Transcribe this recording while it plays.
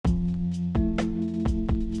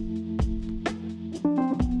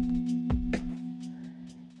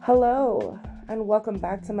Hello, and welcome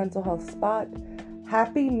back to Mental Health Spot.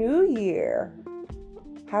 Happy New Year!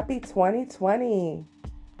 Happy 2020!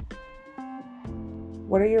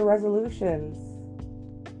 What are your resolutions?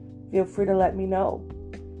 Feel free to let me know.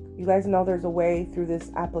 You guys know there's a way through this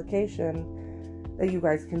application that you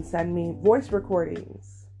guys can send me voice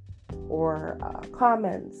recordings or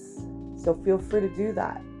comments. So feel free to do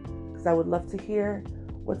that because I would love to hear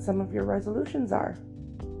what some of your resolutions are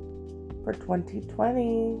for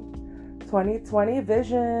 2020. 2020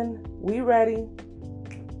 vision. We ready.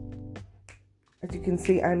 As you can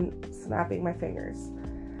see, I'm snapping my fingers.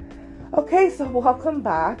 Okay, so welcome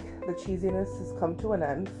back. The cheesiness has come to an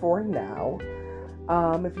end for now.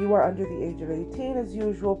 If you are under the age of 18, as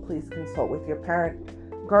usual, please consult with your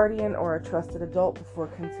parent, guardian, or a trusted adult before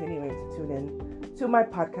continuing to tune in to my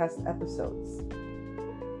podcast episodes.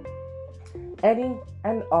 Any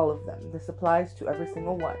and all of them. This applies to every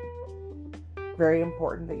single one. Very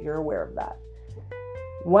important that you're aware of that.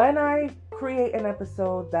 When I create an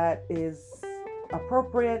episode that is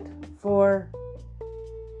appropriate for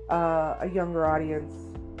a younger audience,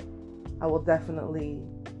 I will definitely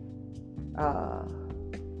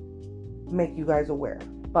make you guys aware.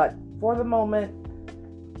 But for the moment,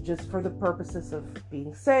 just for the purposes of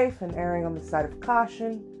being safe and erring on the side of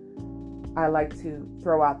caution, I like to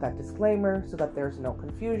throw out that disclaimer so that there's no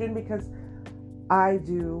confusion, because I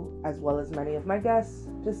do, as well as many of my guests,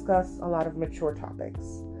 discuss a lot of mature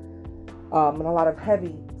topics and a lot of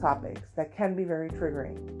heavy topics that can be very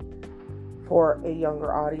triggering for a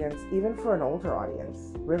younger audience, even for an older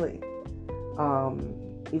audience, really.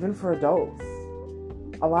 Even for adults.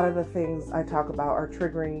 A lot of the things I talk about are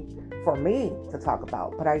triggering for me to talk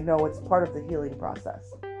about, but I know it's part of the healing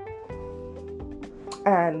process.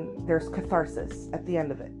 And there's catharsis at the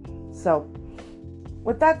end of it. So,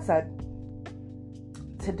 with that said,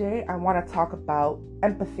 today I want to talk about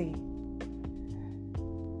empathy.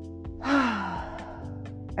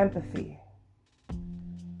 Empathy.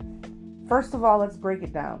 First of all, let's break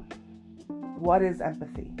it down. What is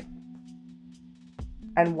empathy?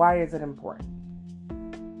 And why is it important?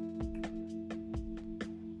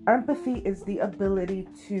 Empathy is the ability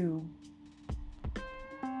to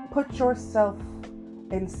put yourself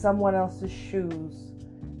in someone else's shoes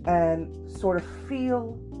and sort of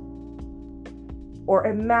feel or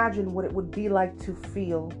imagine what it would be like to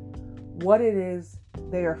feel what it is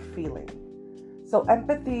they are feeling. So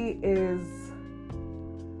empathy is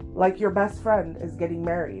like your best friend is getting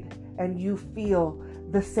married and you feel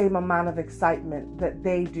the same amount of excitement that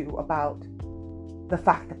they do about the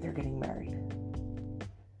fact that they're getting married.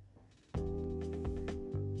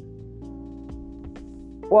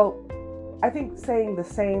 Well, I think saying the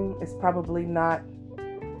same is probably not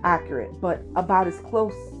accurate, but about as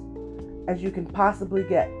close as you can possibly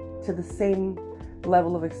get to the same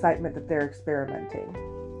level of excitement that they're experiencing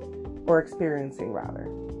rather.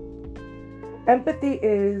 Empathy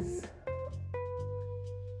is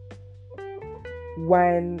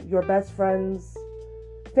when your best friend's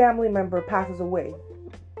family member passes away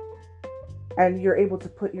and you're able to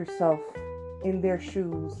put yourself in their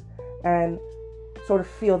shoes and sort of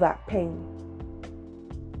feel that pain.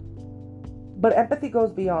 But empathy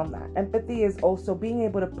goes beyond that. Empathy is also being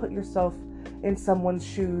able to put yourself in someone's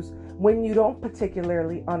shoes when you don't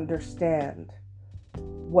particularly understand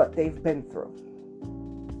what they've been through.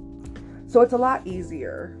 So it's a lot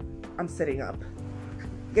easier. I'm sitting up,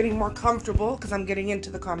 getting more comfortable because I'm getting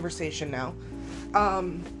into the conversation now.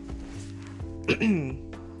 And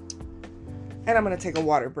I'm going to take a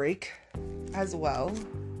water break as well.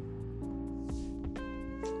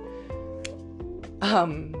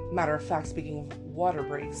 Matter of fact, speaking of water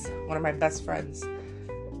breaks, one of my best friends,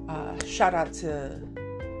 shout out to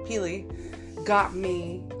Peely, got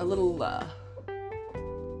me a little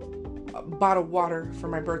bottled water for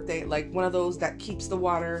my birthday, like one of those that keeps the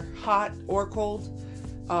water hot or cold,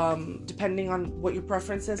 depending on what your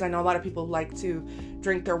preference is. I know a lot of people like to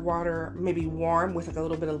drink their water maybe warm with like a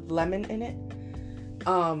little bit of lemon in it.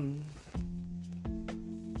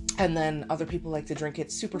 And then other people like to drink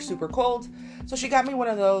it super, super cold. So she got me one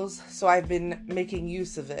of those. So I've been making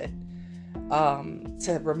use of it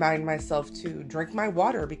to remind myself to drink my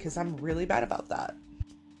water because I'm really bad about that.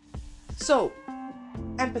 So,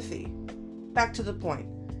 empathy. Back to the point.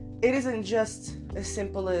 It isn't just as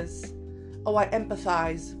simple as, oh, I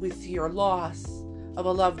empathize with your loss of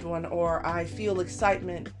a loved one, or I feel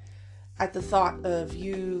excitement at the thought of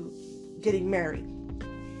you getting married.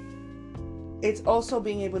 It's also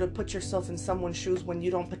being able to put yourself in someone's shoes when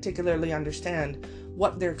you don't particularly understand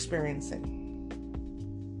what they're experiencing.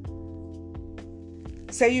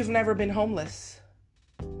 Say you've never been homeless.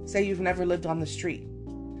 Say you've never lived on the street.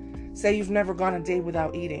 Say you've never gone a day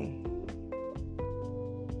without eating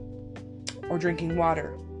or drinking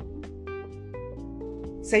water.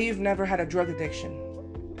 Say you've never had a drug addiction.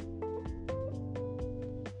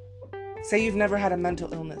 Say you've never had a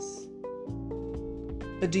mental illness.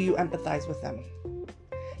 But do you empathize with them?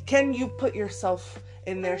 Can you put yourself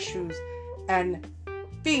in their shoes and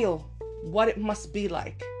feel what it must be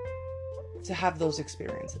like to have those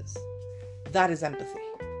experiences? That is empathy.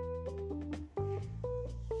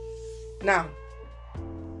 Now,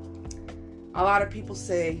 a lot of people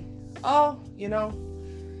say, oh,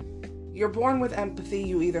 you're born with empathy.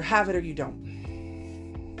 You either have it or you don't.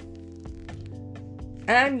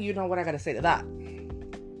 And you know what I gotta say to that?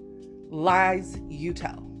 Lies you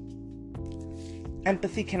tell.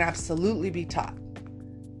 Empathy can absolutely be taught.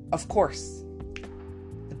 Of course,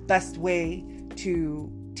 the best way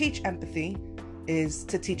to teach empathy is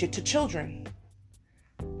to teach it to children.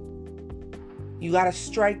 You gotta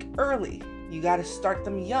strike early. You gotta start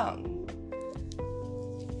them young.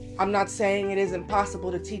 I'm not saying it isn't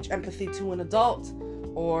possible to teach empathy to an adult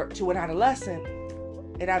or to an adolescent.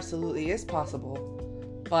 It absolutely is possible.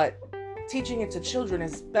 But teaching it to children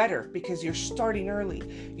is better because you're starting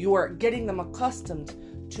early. You are getting them accustomed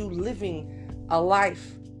to living a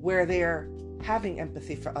life where they're having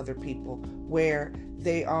empathy for other people, where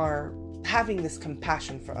they are having this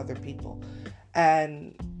compassion for other people,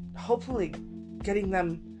 and hopefully getting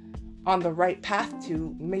them on the right path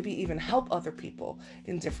to maybe even help other people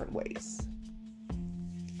in different ways.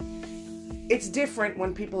 It's different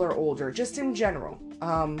when people are older, just in general.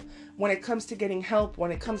 When it comes to getting help,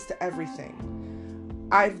 when it comes to everything.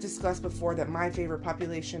 I've discussed before that my favorite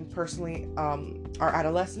population personally are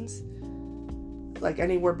adolescents, like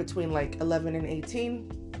anywhere between like 11 and 18.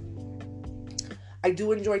 I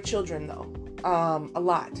do enjoy children though, a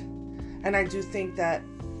lot. And I do think that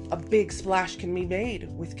a big splash can be made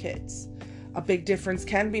with kids. A big difference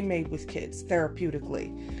can be made with kids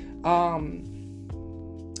therapeutically.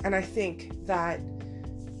 And I think that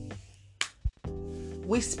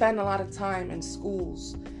we spend a lot of time in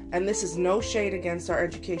schools, and this is no shade against our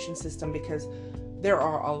education system, because there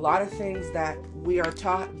are a lot of things that we are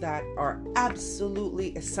taught that are absolutely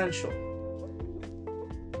essential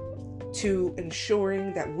to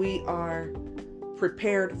ensuring that we are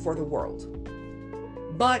prepared for the world.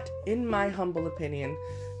 But in my humble opinion,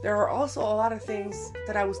 there are also a lot of things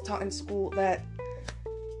that I was taught in school that,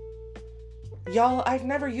 y'all, I've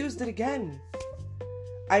never used it again.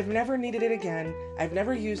 I've never needed it again. I've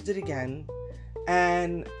never used it again.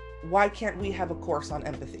 And why can't we have a course on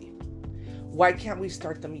empathy? Why can't we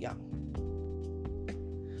start them young?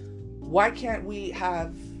 Why can't we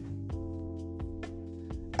have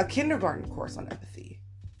a kindergarten course on empathy?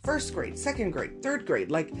 First grade, second grade, third grade.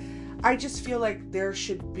 Like, I just feel like there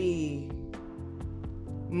should be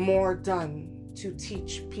more done to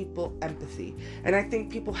teach people empathy. And I think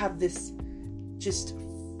people have this just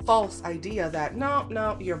false idea that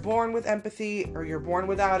no, you're born with empathy or you're born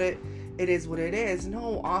without it. It is what it is.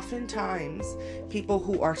 No, oftentimes people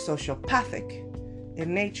who are sociopathic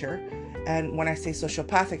in nature, and when I say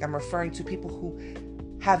sociopathic, I'm referring to people who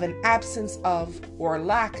have an absence of or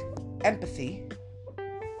lack empathy.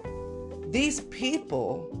 These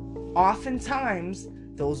people, oftentimes,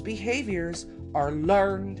 those behaviors are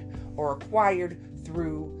learned or acquired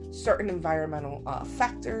through certain environmental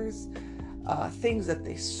factors, things that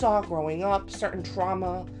they saw growing up, certain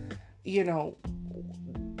trauma,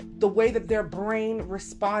 the way that their brain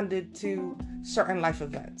responded to certain life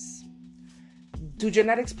events. Do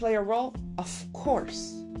genetics play a role? Of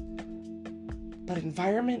course. But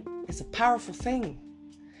environment is a powerful thing.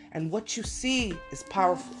 And what you see is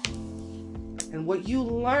powerful. And what you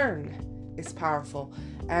learn is powerful.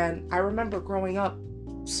 And I remember growing up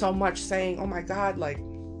so much saying, oh my God, like,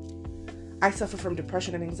 I suffer from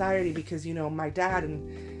depression and anxiety because, my dad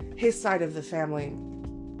and his side of the family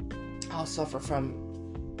all suffer from,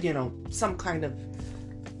 some kind of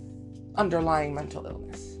underlying mental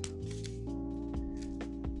illness.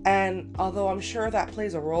 And although I'm sure that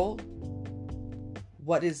plays a role,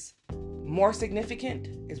 what is more significant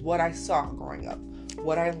is what I saw growing up,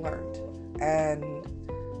 what I learned. And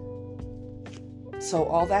so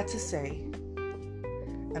all that to say,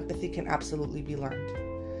 empathy can absolutely be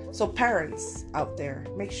learned. So parents out there,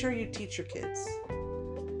 make sure you teach your kids.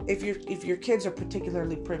 If your kids are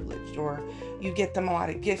particularly privileged or you get them a lot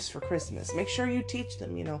of gifts for Christmas, make sure you teach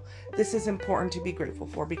them, this is important to be grateful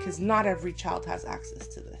for, because not every child has access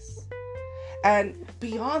to this. And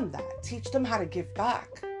beyond that, teach them how to give back.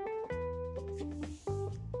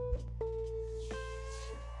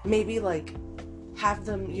 Maybe have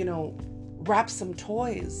them, wrap some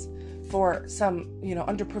toys for some,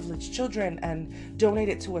 underprivileged children and donate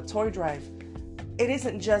it to a toy drive. It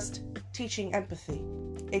isn't just teaching empathy.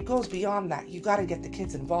 It goes beyond that. You got to get the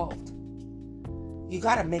kids involved. You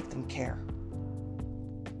got to make them care.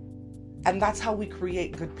 And that's how we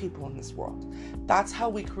create good people in this world. That's how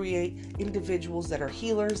we create individuals that are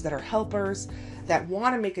healers, that are helpers, that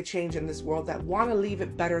want to make a change in this world, that want to leave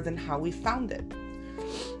it better than how we found it.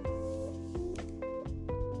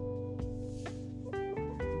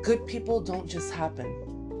 Good people don't just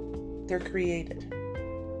happen. They're created.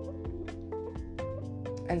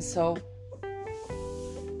 And so,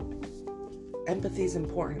 empathy is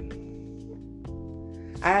important.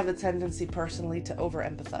 I have a tendency personally to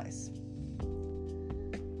over-empathize.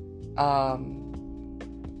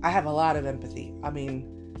 I have a lot of empathy. I mean,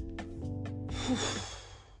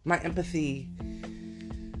 my empathy,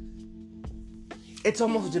 it's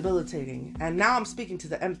almost debilitating. And now I'm speaking to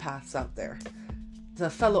the empaths out there, the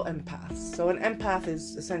fellow empaths. So an empath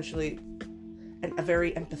is essentially a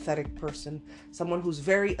very empathetic person, someone who's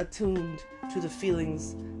very attuned to the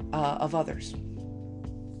feelings of others.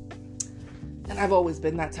 And I've always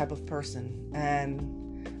been that type of person.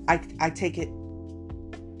 And I take it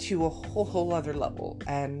to a whole other level.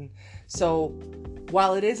 And so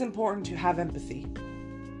while it is important to have empathy,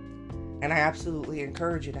 and I absolutely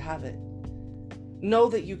encourage you to have it, know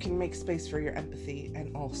that you can make space for your empathy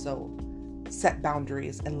and also set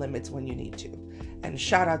boundaries and limits when you need to. And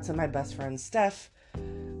shout out to my best friend Steph,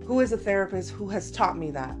 who is a therapist who has taught me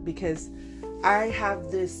that, because I have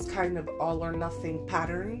this kind of all or nothing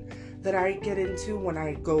pattern that I get into when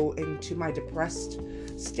I go into my depressed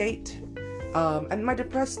state. And my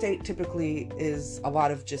depressed state typically is a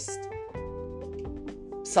lot of just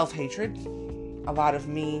self-hatred, a lot of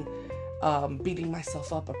me beating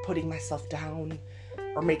myself up or putting myself down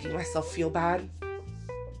or making myself feel bad.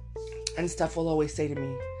 And Steph will always say to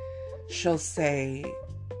me, she'll say,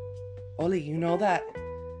 Oli, you know that,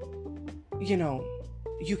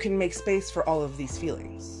 you can make space for all of these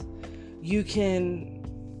feelings. You can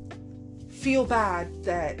feel bad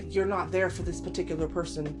that you're not there for this particular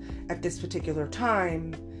person at this particular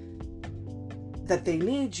time, that they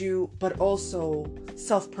need you, but also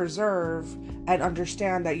self-preserve and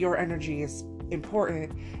understand that your energy is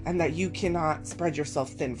important and that you cannot spread yourself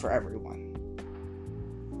thin for everyone.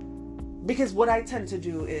 Because what I tend to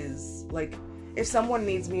do is, like, if someone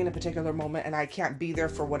needs me in a particular moment and I can't be there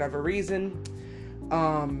for whatever reason,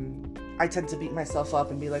 I tend to beat myself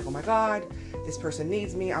up and be like, oh my God, this person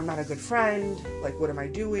needs me. I'm not a good friend. Like, what am I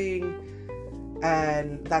doing?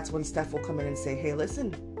 And that's when Steph will come in and say, hey,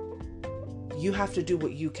 listen, you have to do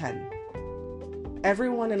what you can.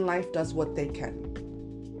 Everyone in life does what they can.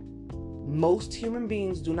 Most human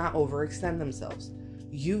beings do not overextend themselves.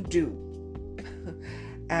 You do.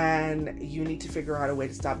 And you need to figure out a way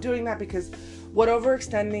to stop doing that, because what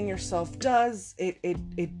overextending yourself does,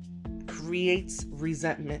 it creates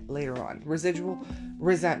resentment later on, residual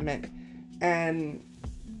resentment. And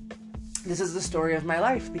this is the story of my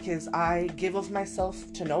life, because I give of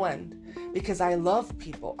myself to no end, because I love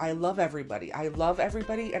people. I love everybody.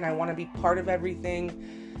 And I want to be part of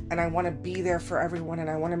everything, and I want to be there for everyone, and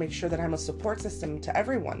I want to make sure that I'm a support system to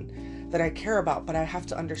everyone that I care about. But I have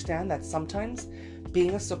to understand that sometimes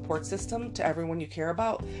being a support system to everyone you care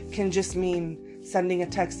about can just mean sending a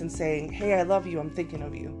text and saying, hey, I love you, I'm thinking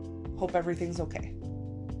of you, hope everything's okay,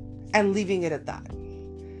 and leaving it at that,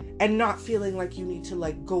 and not feeling like you need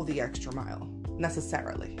to go the extra mile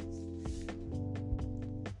necessarily.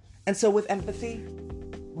 And so with empathy,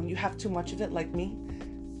 when you have too much of it, like me,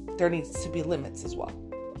 there needs to be limits as well,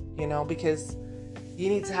 because you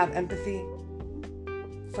need to have empathy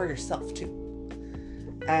for yourself too,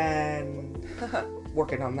 and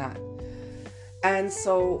working on that. And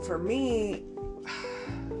so for me,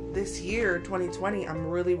 this year, 2020, I'm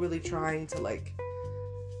really, really trying to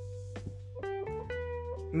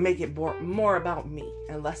make it more about me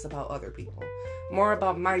and less about other people. More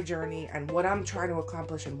about my journey and what I'm trying to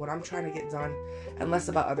accomplish and what I'm trying to get done, and less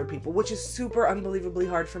about other people, which is super unbelievably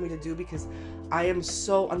hard for me to do, because I am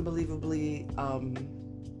so unbelievably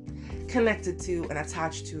connected to and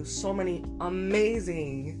attached to so many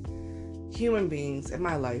amazing human beings in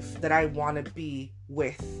my life that I want to be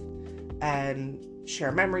with and share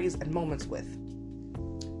memories and moments with.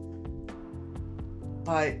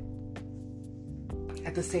 But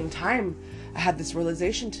at the same time, I had this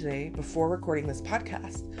realization today before recording this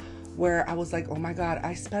podcast, where I was like, oh my God,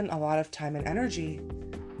 I spend a lot of time and energy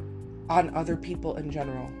on other people in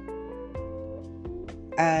general.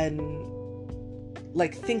 And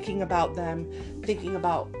thinking about them, thinking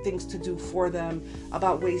about things to do for them,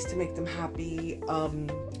 about ways to make them happy,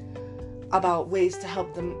 about ways to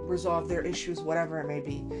help them resolve their issues, whatever it may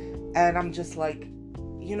be. And I'm just like,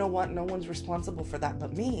 you know what? No one's responsible for that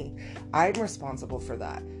but me. I'm responsible for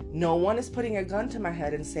that. No one is putting a gun to my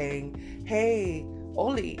head and saying, hey,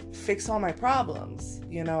 Oli, fix all my problems,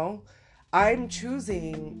 you know? I'm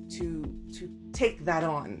choosing to take that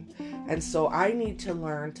on. And so I need to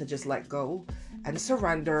learn to just let go and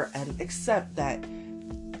surrender and accept that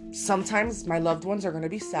sometimes my loved ones are going to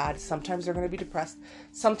be sad. Sometimes they're going to be depressed.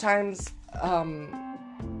 Sometimes they're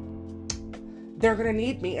going to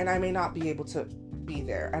need me and I may not be able to be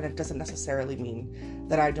there. And it doesn't necessarily mean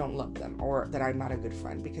that I don't love them or that I'm not a good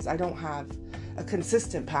friend, because I don't have a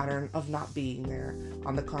consistent pattern of not being there.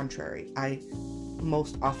 On the contrary, I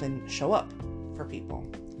most often show up for people.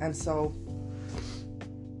 And so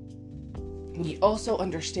also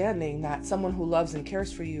understanding that someone who loves and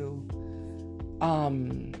cares for you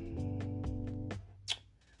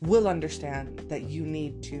will understand that you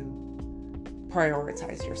need to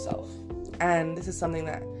prioritize yourself. And this is something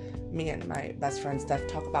that me and my best friend Steph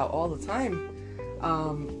talk about all the time.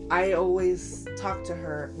 I always talk to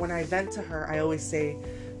her, when I vent to her, I always say,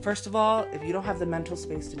 first of all, if you don't have the mental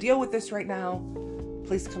space to deal with this right now,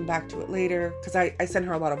 please come back to it later. Because I send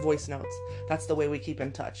her a lot of voice notes. That's the way we keep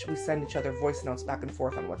in touch. We send each other voice notes back and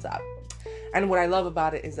forth on WhatsApp. And what I love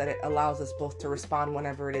about it is that it allows us both to respond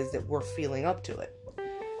whenever it is that we're feeling up to it.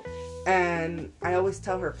 And I always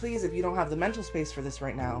tell her, please, if you don't have the mental space for this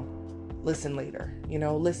right now, listen later. You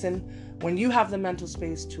know, listen when you have the mental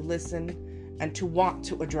space to listen and to want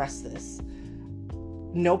to address this.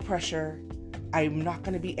 No pressure. I'm not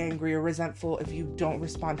going to be angry or resentful if you don't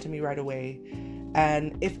respond to me right away.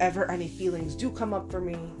 And if ever any feelings do come up for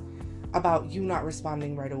me about you not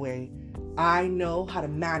responding right away, I know how to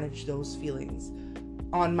manage those feelings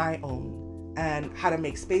on my own and how to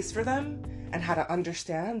make space for them and how to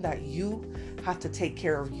understand that you have to take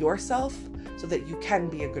care of yourself so that you can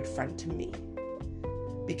be a good friend to me.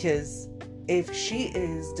 Because if she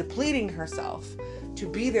is depleting herself to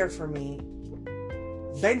be there for me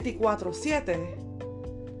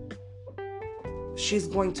 24/7, she's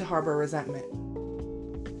going to harbor resentment.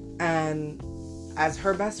 And as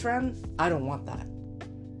her best friend, I don't want that.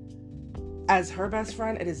 As her best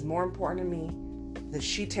friend, it is more important to me that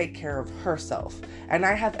she take care of herself. And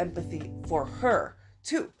I have empathy for her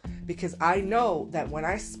too, because I know that when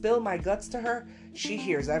I spill my guts to her, she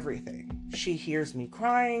hears everything. She hears me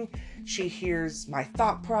crying. She hears my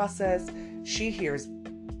thought process. She hears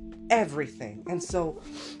everything. And so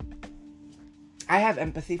I have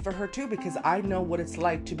empathy for her too, because I know what it's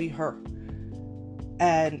like to be her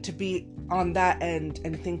and to be on that end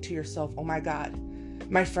and think to yourself, oh my God,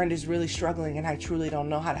 my friend is really struggling and I truly don't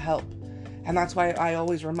know how to help. And that's why I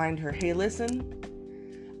always remind her, hey, listen,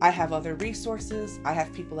 I have other resources. I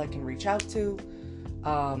have people I can reach out to.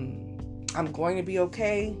 I'm going to be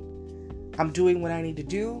okay. I'm doing what I need to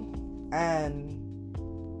do. And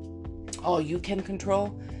all you can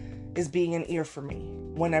control is being an ear for me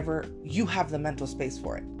whenever you have the mental space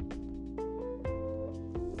for it.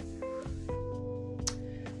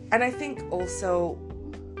 And I think also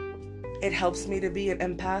it helps me to be an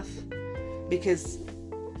empath because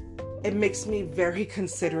it makes me very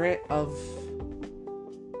considerate of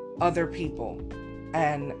other people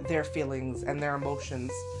and their feelings and their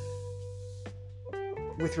emotions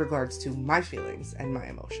with regards to my feelings and my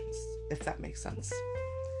emotions, if that makes sense.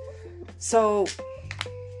 So,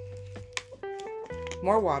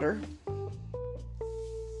 more water.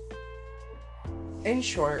 In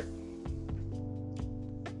short,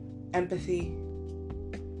 empathy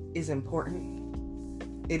is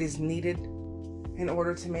important. It is needed in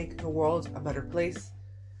order to make the world a better place,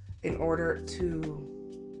 in order to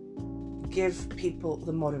give people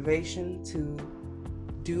the motivation to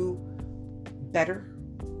do better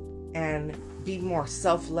and be more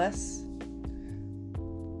selfless.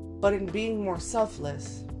 But in being more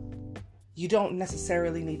selfless, you don't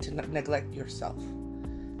necessarily need to neglect yourself.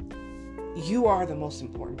 You are the most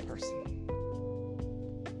important person.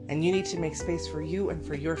 And you need to make space for you and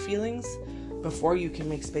for your feelings before you can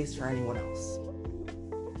make space for anyone else.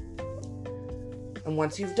 And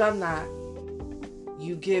once you've done that,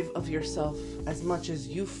 you give of yourself as much as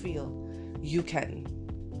you feel you can.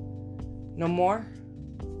 No more,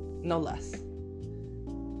 no less.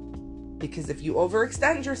 Because if you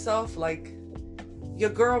overextend yourself, like your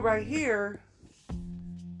girl right here,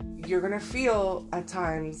 you're gonna feel at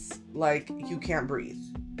times like you can't breathe.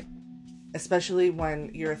 Especially when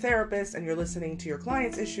you're a therapist and you're listening to your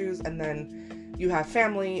clients' issues, and then you have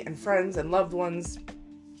family and friends and loved ones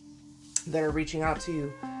that are reaching out to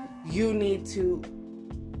you. You need to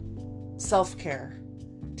self-care.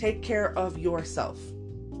 Take care of yourself.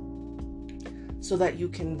 so that you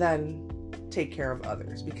can then take care of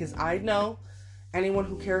others. Because I know anyone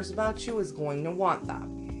who cares about you is going to want that.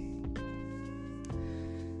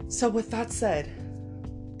 So with that said,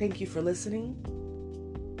 thank you for listening,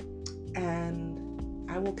 and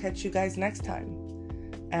I will catch you guys next time.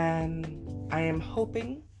 And I am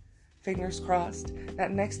hoping, fingers crossed,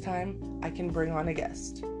 that next time I can bring on a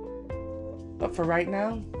guest. But for right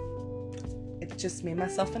now, it's just me,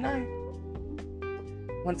 myself, and I.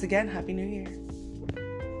 Once again, Happy New Year.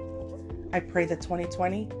 I pray that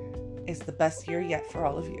 2020 is the best year yet for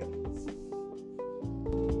all of you.